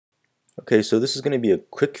Okay, so this is going to be a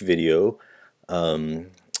quick video um,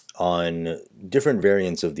 on different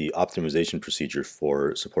variants of the optimization procedure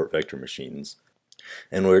for support vector machines.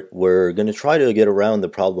 And we're going to try to get around the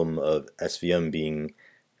problem of SVM being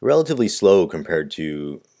relatively slow compared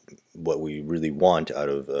to what we really want out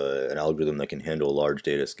of an algorithm that can handle large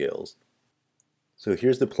data scales. So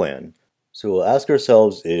here's the plan. So we'll ask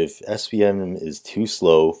ourselves if SVM is too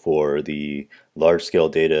slow for the large-scale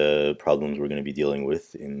data problems we're going to be dealing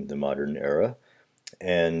with in the modern era.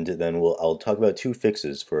 And then I'll talk about two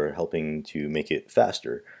fixes for helping to make it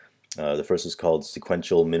faster. The first is called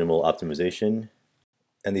sequential minimal optimization,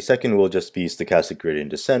 and the second will just be stochastic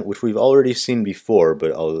gradient descent, which we've already seen before,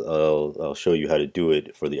 but I'll show you how to do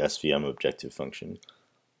it for the SVM objective function.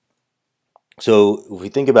 So if we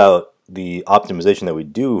think about the optimization that we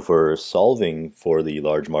do for solving for the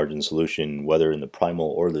large margin solution, whether in the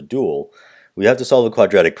primal or the dual, we have to solve a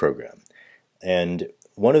quadratic program. And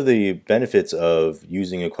one of the benefits of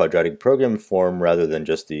using a quadratic program form rather than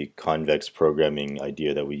just the convex programming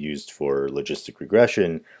idea that we used for logistic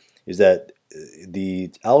regression is that the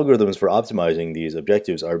algorithms for optimizing these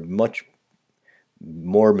objectives are much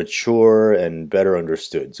more mature and better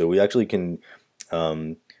understood. So we actually can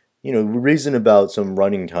reason about some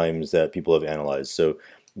running times that people have analyzed. So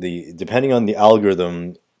depending on the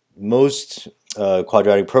algorithm, most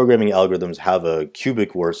quadratic programming algorithms have a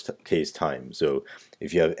cubic worst case time. So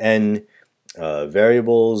if you have n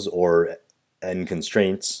variables or n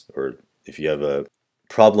constraints, or if you have a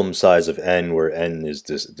problem size of n where n is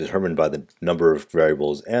determined by the number of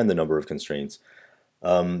variables and the number of constraints,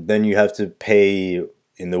 then you have to pay,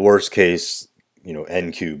 in the worst case,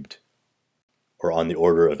 n cubed, or on the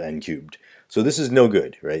order of n cubed. So this is no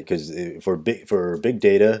good, right? Because for big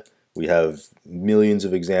data, we have millions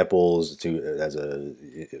of examples as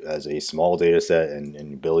a small data set,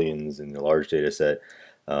 and billions in a large data set.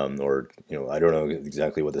 Or I don't know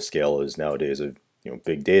exactly what the scale is nowadays of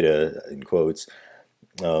big data in quotes,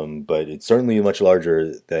 but it's certainly much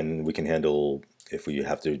larger than we can handle if we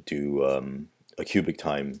have to do a cubic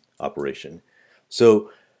time operation. So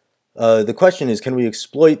the question is, can we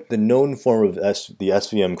exploit the known form of the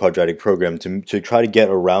SVM quadratic program to try to get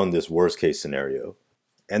around this worst case scenario?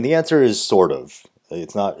 And the answer is sort of.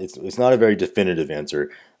 It's not a very definitive answer,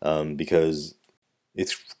 because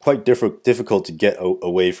it's quite difficult to get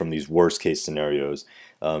away from these worst case scenarios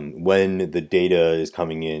when the data is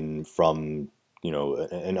coming in from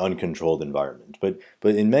an uncontrolled environment. But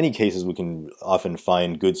in many cases, we can often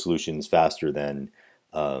find good solutions faster than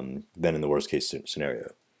in the worst case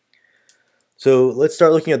scenario. So let's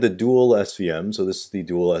start looking at the dual SVM. So this is the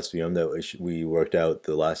dual SVM that we worked out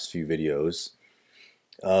the last few videos.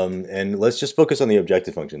 And let's just focus on the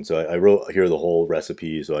objective function. So I wrote here the whole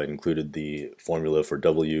recipe, so I included the formula for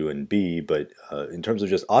W and B, but in terms of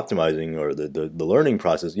just optimizing or the learning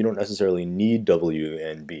process, you don't necessarily need W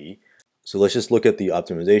and B. So let's just look at the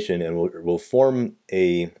optimization, and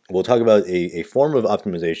we'll talk about a form of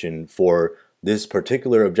optimization for this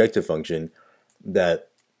particular objective function that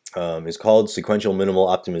is called sequential minimal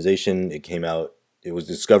optimization. It was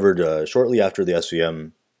discovered shortly after the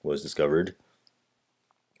SVM was discovered.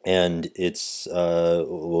 And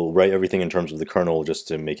we'll write everything in terms of the kernel just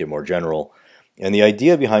to make it more general. And the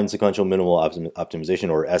idea behind sequential minimal optimization,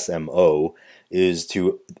 or SMO, is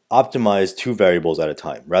to optimize two variables at a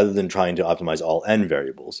time, rather than trying to optimize all n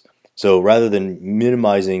variables. So rather than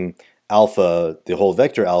minimizing alpha, the whole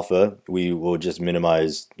vector alpha, we will just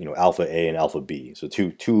minimize alpha A and alpha B, so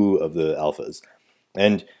two of the alphas.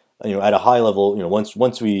 And at a high level,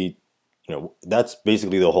 once we that's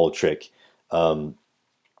basically the whole trick.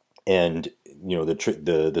 And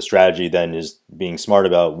the strategy then is being smart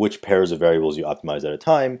about which pairs of variables you optimize at a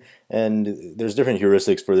time. And there's different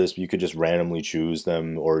heuristics for this. You could just randomly choose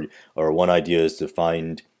them, or one idea is to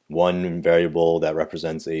find one variable that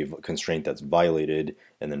represents a constraint that's violated,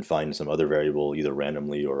 and then find some other variable either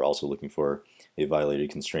randomly or also looking for a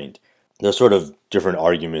violated constraint. There's sort of different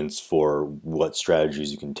arguments for what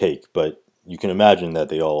strategies you can take, but you can imagine that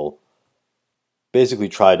they all basically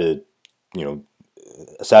try to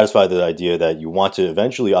satisfy the idea that you want to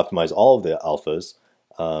eventually optimize all of the alphas,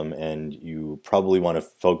 and you probably want to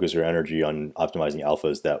focus your energy on optimizing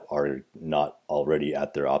alphas that are not already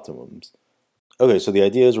at their optimums. Okay, so the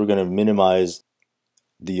idea is we're going to minimize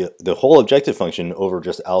the whole objective function over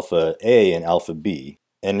just alpha A and alpha B.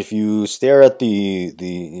 And if you stare at the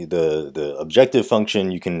objective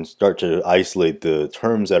function, you can start to isolate the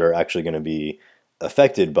terms that are actually going to be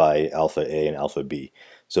affected by alpha A and alpha B.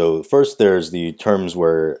 So first, there's the terms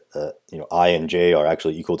where I and j are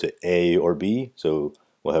actually equal to A or B. So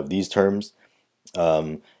we'll have these terms,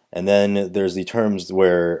 And then there's the terms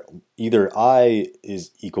where either I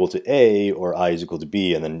is equal to A or I is equal to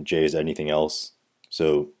B, and then J is anything else.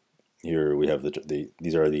 So here we have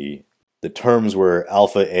these are the terms where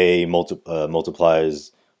alpha A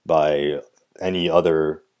multiplies by any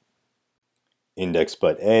other index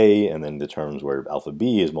but A, and then the terms where alpha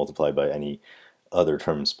B is multiplied by any other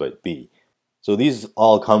terms but B. So these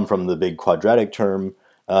all come from the big quadratic term,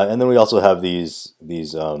 and then we also have these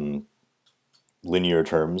linear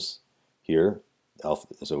terms here, alpha,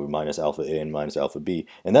 so minus alpha A and minus alpha B,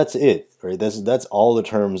 and that's it, right? That's all the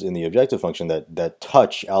terms in the objective function that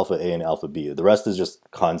touch alpha A and alpha B. The rest is just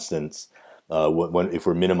constants if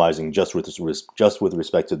we're minimizing just with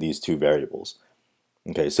respect to these two variables.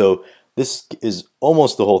 Okay, so this is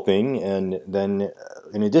almost the whole thing, and then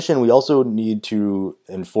in addition, we also need to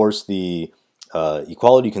enforce the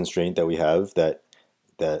equality constraint that we have that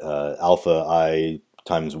alpha I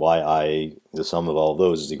times yi, the sum of all of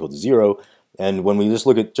those, is equal to 0. And when we just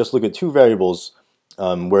look at two variables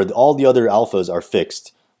where all the other alphas are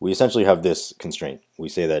fixed, we essentially have this constraint. We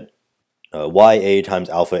say that ya times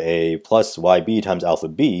alpha a plus yb times alpha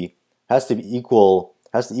b has to equal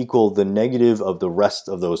the negative of the rest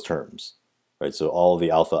of those terms, right? So all the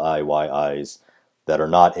alpha I, yi's that are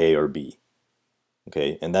not a or b.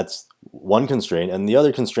 Okay, and that's one constraint, and the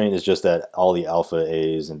other constraint is just that all the alpha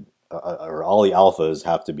a's and or all the alphas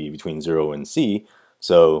have to be between 0 and c.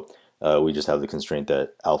 So we just have the constraint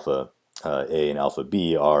that alpha a and alpha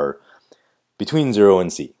b are between 0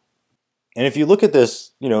 and c. And if you look at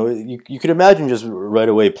this, you could imagine just right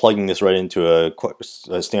away plugging this right into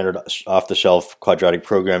a standard off-the-shelf quadratic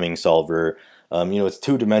programming solver. It's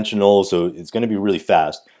two-dimensional, so it's going to be really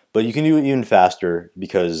fast. But you can do it even faster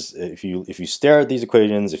because if you stare at these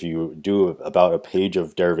equations, if you do about a page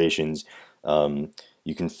of derivations,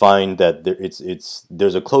 you can find that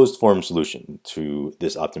there's a closed form solution to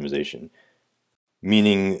this optimization.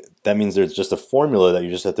 Meaning that means there's just a formula that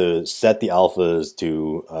you just have to set the alphas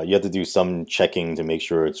to. You have to do some checking to make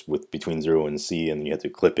sure it's between 0 and c, and then you have to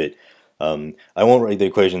clip it. I won't write the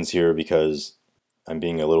equations here because I'm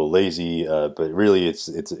being a little lazy, but really it's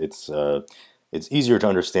easier to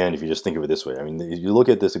understand if you just think of it this way. I mean, if you look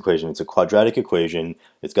at this equation, it's a quadratic equation.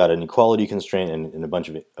 It's got an equality constraint and a bunch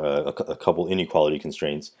of a couple inequality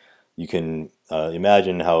constraints. You can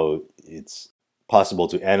imagine how it's possible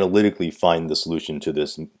to analytically find the solution to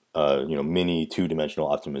this mini two-dimensional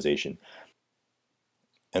optimization.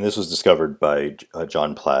 And this was discovered by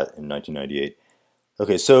John Platt in 1998.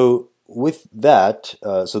 Okay, so with that,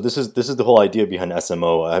 so this is the whole idea behind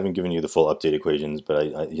SMO. I haven't given you the full update equations,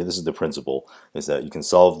 but this is the principle, is that you can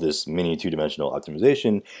solve this mini two-dimensional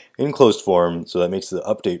optimization in closed form, so that makes the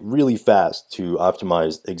update really fast to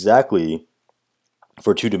optimize exactly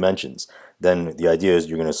for 2 dimensions. Then the idea is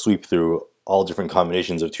you're going to sweep through all different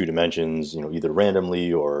combinations of 2 dimensions, either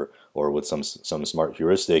randomly or with some smart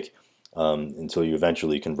heuristic, until you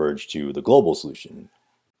eventually converge to the global solution.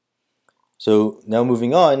 So now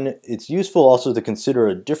moving on, it's useful also to consider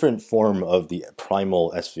a different form of the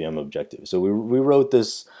primal SVM objective. So we wrote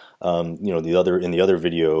this, in the other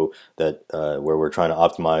video that where we're trying to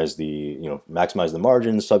optimize maximize the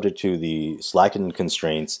margins subject to the slackened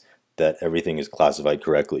constraints that everything is classified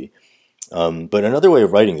correctly. But another way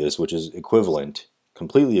of writing this, which is equivalent,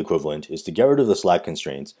 completely equivalent, is to get rid of the slack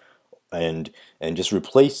constraints and just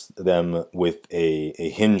replace them with a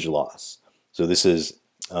hinge loss. So this is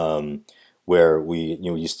where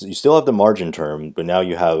you still have the margin term, but now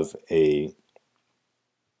you have a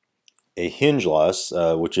hinge loss,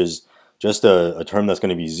 which is just a term that's going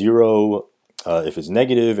to be 0 if it's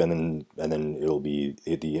negative, and then it'll be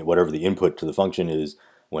whatever the input to the function is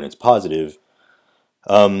when it's positive.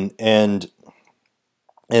 And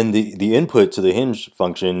the input to the hinge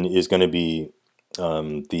function is going to be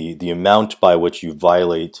the amount by which you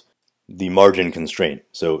violate the margin constraint.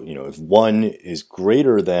 So if 1 is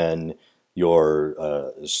greater than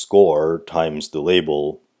your score times the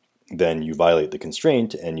label, then you violate the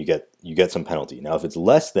constraint and you get some penalty. Now if it's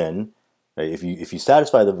less than, right, if you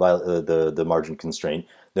satisfy the margin constraint,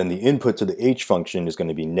 then the input to the h function is going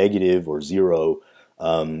to be negative or 0.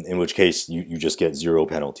 In which case you just get 0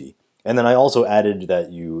 penalty. And then I also added that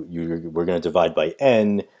we're going to divide by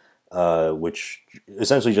n, which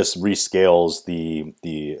essentially just rescales the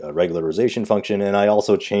regularization function. And I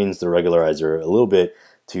also changed the regularizer a little bit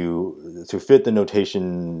to fit the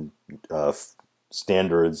notation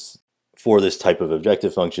standards for this type of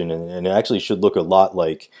objective function, and it actually should look a lot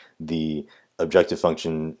like the objective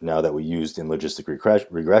function now that we used in logistic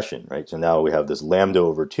regression, right? So now we have this lambda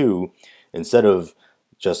over 2 instead of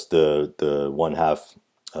just the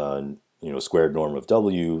 1/2 squared norm of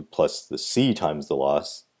w plus the c times the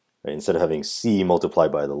loss. Right? Instead of having C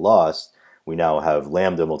multiplied by the loss, we now have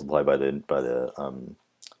lambda multiplied by the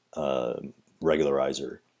uh,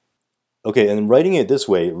 regularizer. Okay, and writing it this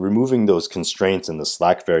way, removing those constraints and the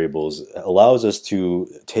slack variables allows us to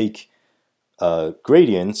take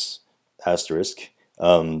gradients, asterisk,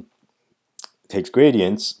 um, takes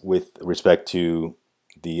gradients with respect to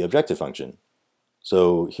the objective function.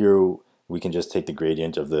 So here we can just take the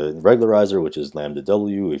gradient of the regularizer, which is lambda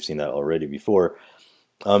w. We've seen that already before.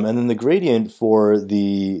 And then the gradient for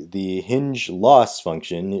the Hinge-Loss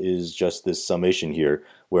function is just this summation here,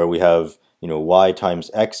 where we have y times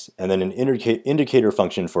x, and then an indicator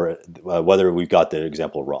function for whether we've got the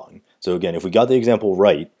example wrong. So again, if we got the example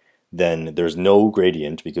right, then there's no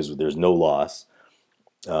gradient because there's no loss.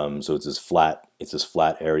 So it's this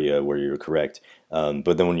flat area where you're correct.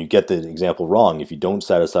 But then when you get the example wrong, if you don't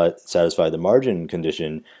satisfy the margin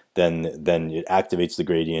condition, then it activates the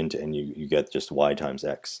gradient and you get just y times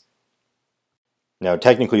x. Now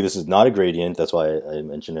technically this is not a gradient, that's why I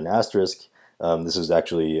mentioned an asterisk. This is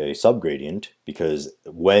actually a subgradient because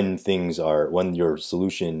when your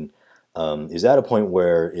solution is at a point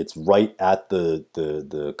where it's right at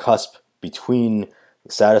the cusp between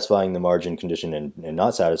satisfying the margin condition and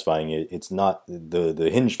not satisfying it, it's not the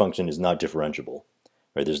hinge function is not differentiable,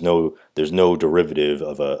 right? There's no derivative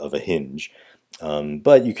of a hinge,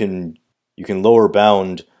 but you can lower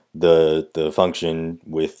bound the function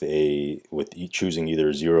with choosing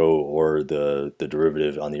either 0 or the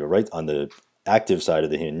derivative on the active side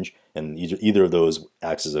of the hinge, and either of those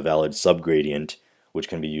acts as a valid subgradient, which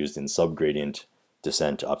can be used in subgradient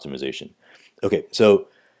descent optimization. Okay, so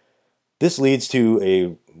this leads to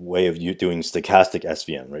a way of doing stochastic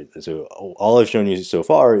SVM, right? So all I've shown you so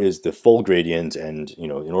far is the full gradient, and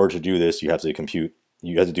in order to do this, you have to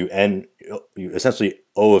do n, essentially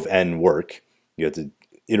O of n work. You have to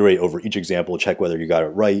iterate over each example, check whether you got it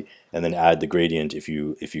right, and then add the gradient if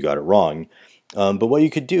you got it wrong. But what you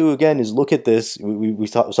could do again is look at this. We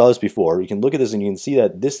saw this before. You can look at this and you can see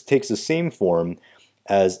that this takes the same form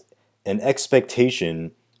as an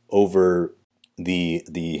expectation over the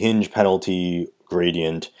hinge penalty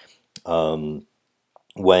gradient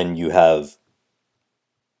when you have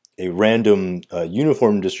a random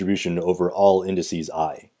uniform distribution over all indices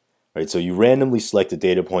I, right? So you randomly select a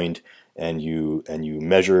data point and you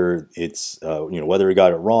measure its whether it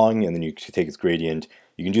got it wrong, and then you take its gradient.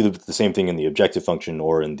 You can do the same thing in the objective function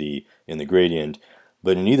or in the gradient,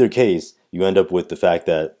 but in either case you end up with the fact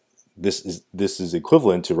that this is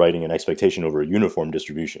equivalent to writing an expectation over a uniform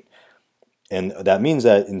distribution. And that means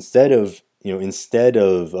that instead of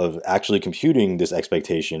actually computing this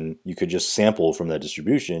expectation, you could just sample from that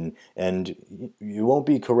distribution, and you won't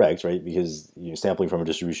be correct, right? Because sampling from a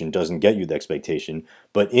distribution doesn't get you the expectation,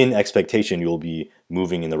 but in expectation you'll be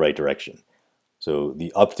moving in the right direction. So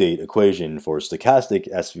the update equation for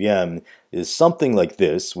stochastic SVM is something like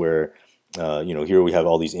this, where here we have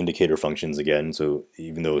all these indicator functions again. So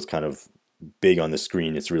even though it's kind of big on the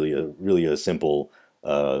screen, it's really a simple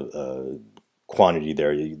quantity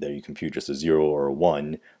there that you compute, just a 0 or a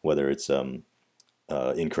 1, whether it's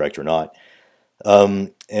incorrect or not.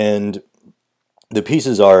 And the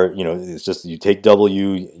pieces are, it's just you take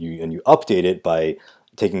W and you update it by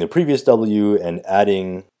taking the previous W and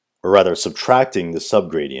adding, or rather subtracting, the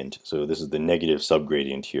subgradient. So this is the negative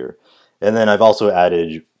subgradient here. And then I've also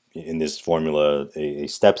added in this formula a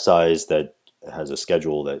step size that has a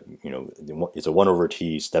schedule that, it's a 1 over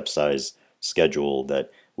t step size schedule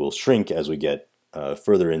that will shrink as we get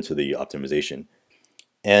further into the optimization.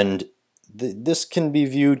 And this can be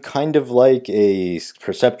viewed kind of like a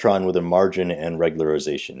perceptron with a margin and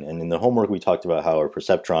regularization. And in the homework we talked about how our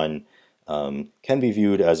perceptron can be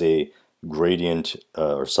viewed as a gradient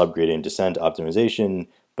or subgradient descent optimization,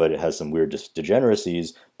 but it has some weird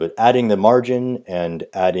degeneracies. But adding the margin and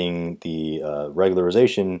adding the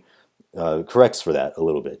regularization corrects for that a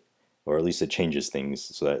little bit, or at least it changes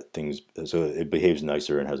things so it behaves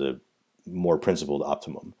nicer and has a more principled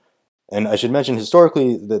optimum. And I should mention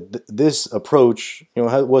historically that this approach,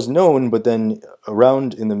 was known, but then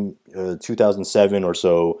around in the 2007 or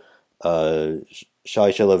so,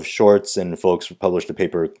 Shai-Shalev Shorts and folks published a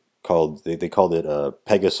paper called they called it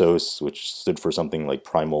Pegasus, which stood for something like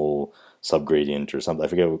Primal subgradient or something. I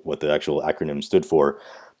forget what the actual acronym stood for,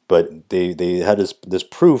 but they had this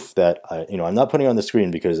proof that I'm not putting on the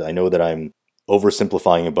screen because I know that I'm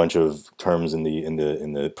oversimplifying a bunch of terms in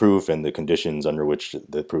the proof and the conditions under which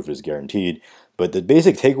the proof is guaranteed. But the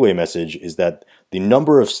basic takeaway message is that the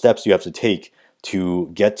number of steps you have to take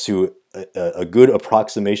to get to a good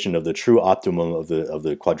approximation of the true optimum of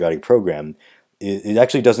the quadratic program, it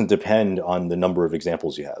actually doesn't depend on the number of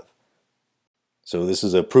examples you have. So this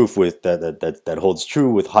is a proof with that holds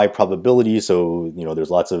true with high probability. So there's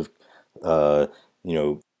lots of uh, you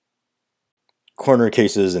know corner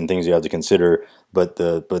cases and things you have to consider. But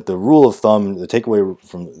the rule of thumb, the takeaway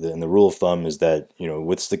and the rule of thumb is that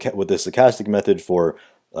with the stochastic method for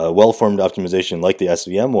well-formed optimization like the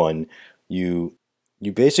SVM one, you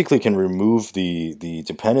you basically can remove the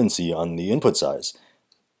dependency on the input size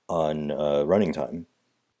on running time,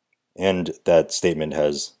 and that statement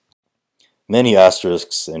has many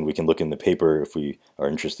asterisks, and we can look in the paper if we are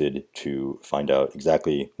interested to find out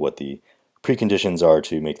exactly what the preconditions are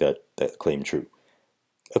to make that claim true.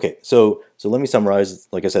 Okay, so let me summarize.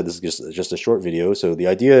 Like I said, this is just a short video. So the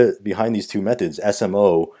idea behind these two methods,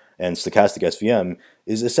 SMO and stochastic SVM,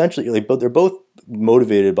 is essentially like, but they're both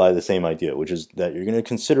motivated by the same idea, which is that you're going to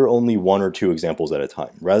consider only one or two examples at a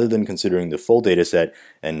time, rather than considering the full data set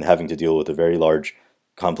and having to deal with a very large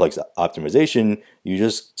complex optimization. You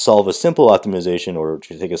just solve a simple optimization or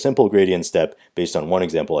take a simple gradient step based on one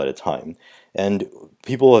example at a time. And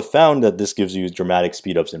people have found that this gives you dramatic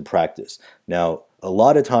speedups in practice. Now, a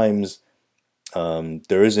lot of times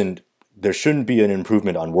there shouldn't be an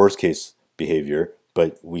improvement on worst case behavior,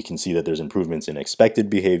 but we can see that there's improvements in expected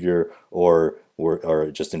behavior or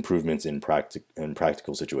just improvements in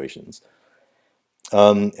practical situations.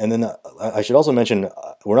 And then I should also mention,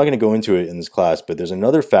 we're not going to go into it in this class, but there's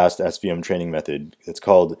another fast SVM training method. It's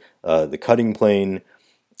called the cutting plane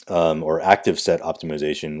or active set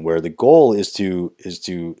optimization, where the goal it's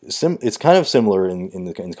kind of similar in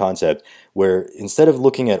the concept, where instead of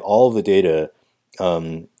looking at all of the data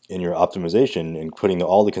in your optimization and putting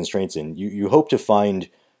all the constraints in, you hope to find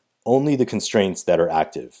only the constraints that are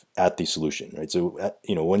active at the solution, right? So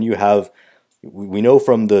when you have, we know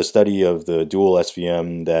from the study of the dual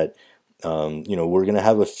SVM that we're going to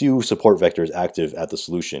have a few support vectors active at the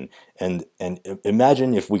solution, and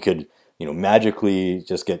imagine if we could magically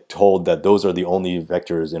just get told that those are the only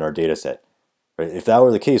vectors in our data set. Right? If that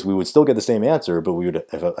were the case, we would still get the same answer, but we would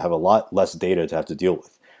have a lot less data to have to deal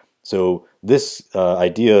with. So this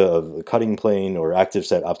idea of a cutting plane or active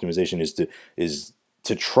set optimization is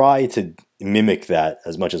to try to mimic that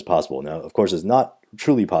as much as possible. Now, of course, it's not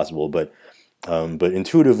truly possible, but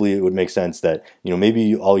intuitively it would make sense that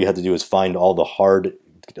maybe all you have to do is find all the hard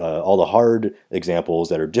examples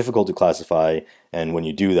that are difficult to classify, and when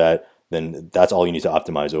you do that, then that's all you need to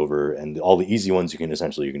optimize over, and all the easy ones you can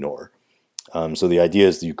essentially ignore. So the idea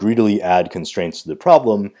is that you greedily add constraints to the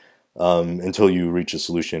problem until you reach a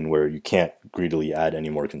solution where you can't greedily add any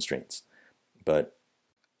more constraints. But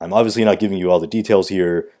I'm obviously not giving you all the details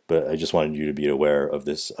here, but I just wanted you to be aware of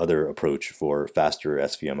this other approach for faster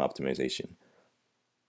SVM optimization.